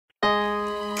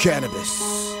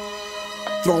Canibus,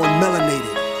 throwing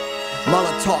melanated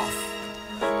Molotov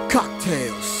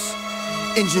cocktails,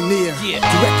 engineer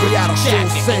directly out of full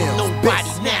sales. Nobody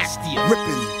nastier.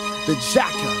 Ripping the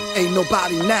jacker, ain't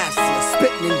nobody nastier.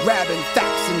 Spitting and grabbing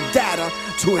facts and data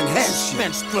to enhance you.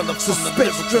 Suspense thriller,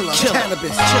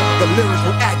 Canibus, the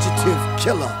lyrical adjective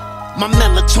killer. My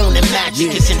melatonin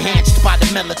magic is enhanced by the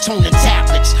melatonin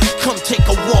tablets. Come take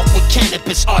a walk with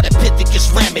Canibus,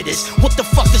 Ardipithecus ramidus. What the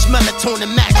fuck is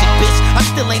melatonin magic, bitch? I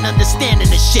still ain't understanding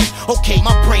this shit. Okay,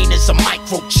 my brain is a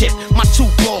microchip. My two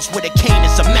balls with a cane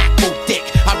is a macro dick.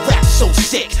 I rap so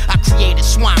sick, I created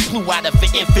swine flu out of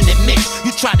an infinite mix.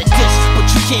 You try to diss, but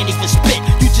you can't even spit.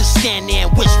 You just stand there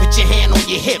and wish with your hand on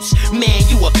your hips. Man,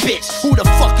 you a bitch. Who the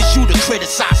fuck is you to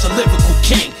criticize a lyrical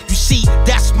king? You see,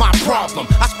 that's my problem.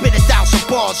 I spit 1,000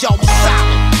 bars, y'all was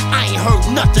silent. I ain't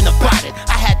heard nothing about it.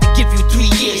 I had to give you 3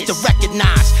 years to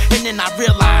recognize, and then I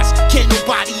realized, can't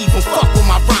nobody even fuck with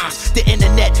my rhymes. The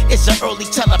internet is an early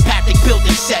telepathic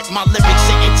building set. My lyrics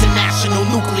are international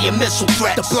nuclear missile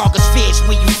threats. The blogosphere is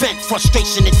where you vent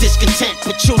frustration and discontent,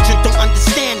 but children don't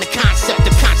understand the concept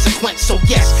of consequence. So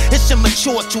yes, it's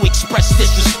immature to express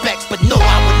disrespect, but no,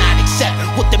 I would not accept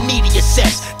what the media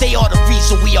says. They are the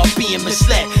reason we are being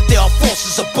misled. There are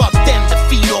forces above them to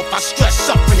feed off our stress,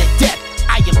 suffering, and death.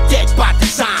 I am dead by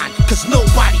design, cause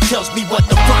nobody tells me what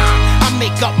to rhyme. I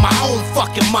make up my own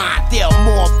fucking mind. There are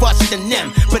more of us than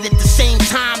them, but at the same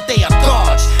time they are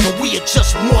gods, and we are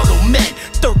just mortal men.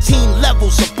 13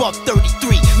 levels above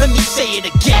 33. Let me say it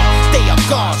again. They are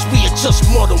gods, we are just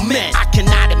mortal men. I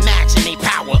cannot imagine their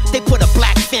power. They put a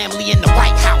black family in the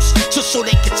White House just so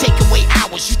they could take away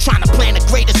ours. You trying to plan a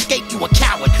great escape, you a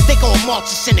coward. They gon' march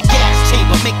us in the gas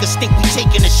chamber, make us think we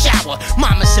taking a shower.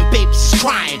 Mamas and babies is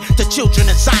crying. The children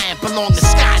of Zion belong to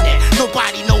Skynet.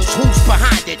 Nobody knows who's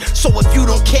behind it. So if you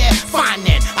don't care, fine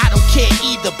then. I don't care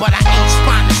either, but I ain't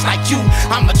spineless like you.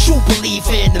 I'm a true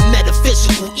believer in the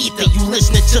metaphysical ether. You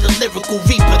listening to the lyrical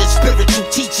reaper, the spiritual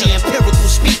teacher, empirical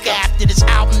speaker. After this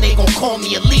album, they gon' call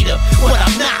me a leader, but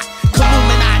I'm not.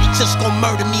 Illuminati just gon'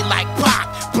 murder me like Pac.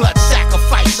 Blood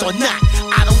sacrifice or not,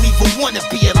 I don't even wanna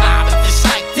be alive. If it's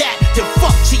like that, then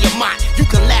fuck Tiamat. You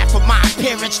can laugh at my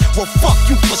appearance, well fuck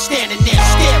you for standing there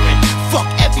staring. Fuck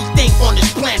everything on this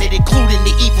planet, including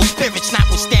the evil spirits,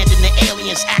 notwithstanding the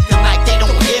aliens acting like they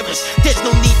don't hear us. There's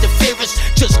no need to fear us,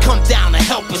 just come down and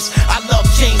help us. I love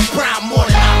James Brown more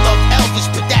than I love Elvis,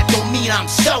 but that don't mean I'm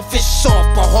selfish.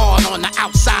 Soft or hard on the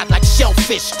outside like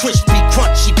shellfish, crispy,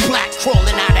 crunchy, black,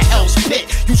 crawling out of hell's pit.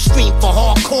 You scream for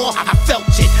hardcore, I felt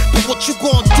it, but what you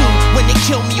gon' do when they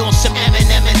kill me on some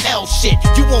Eminem and L shit?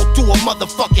 You won't do a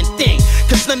motherfucking thing,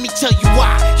 cause let me tell you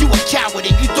why. You a coward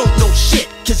and you don't know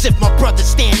shit. Cause if my brothers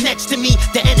stand next to me,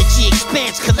 the energy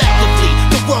expands collectively.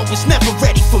 The world was never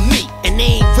ready for me, and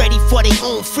they ain't ready for their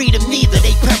own freedom neither.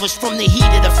 They perish from the heat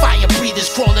of the fire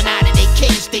breathers, crawling out of their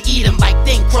caves to eat them like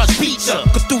thin crust pizza.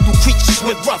 Cthulhu creatures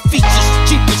with rough features,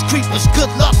 jeepers creepers,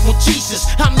 good luck with Jesus.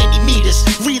 How many meters?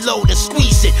 Reload and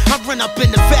squeeze it. I run up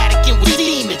in the Vatican with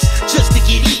demons just to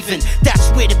get even. That's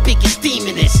where the biggest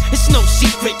demon is. It's no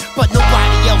secret, but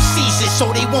nobody else sees it,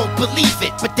 so they won't believe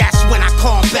it. But that's when I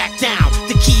calm back down.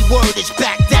 The key word is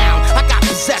back down. I got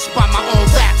possessed by my own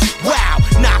raps. Wow,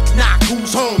 knock knock,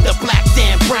 who's home? The black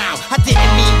Dan Brown. I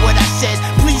didn't mean what I said,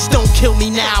 please don't kill me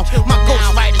now. My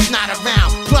ghostwriter's not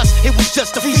around, plus it was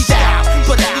just a freestyle.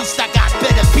 But at least I got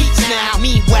better beats now.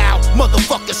 Meanwhile,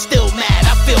 motherfuckers still mad,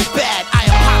 I feel bad. I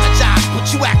apologize, but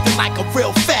you acting like a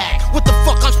real fag. What the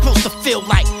fuck I'm supposed to feel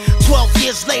like? 12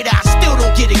 years later, I still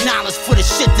don't get acknowledged for the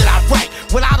shit that I write.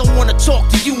 Well, I don't wanna talk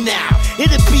to you now.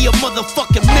 It'd be a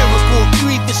motherfucking miracle if you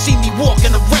even see me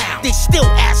walking around. They still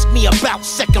ask me about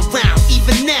second round,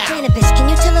 even now. Canibus, can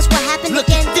you tell us what happened Look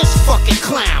again? at this fucking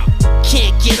clown.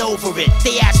 Can't get over it.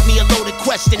 They ask me a loaded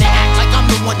question and act like I'm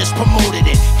the one that's promoted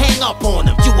it. Hang up on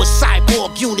them. You a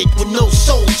cyborg unit with no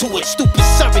soul to it. Stupid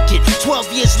surrogate.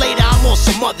 12 years later, I'm on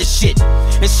some other shit.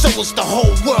 And so is the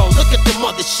whole world. Look at the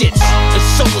motherships. And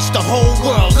so is the whole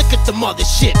world. Look at the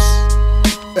motherships.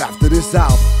 After this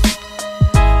album,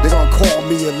 they're gonna call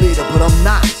me a leader, but I'm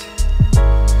not.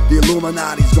 The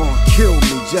Illuminati's gonna kill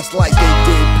me just like they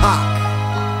did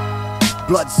Pac.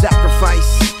 Blood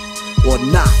sacrifice or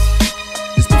not.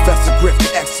 This Professor Griff,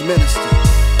 the ex-minister,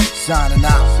 signing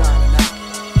out.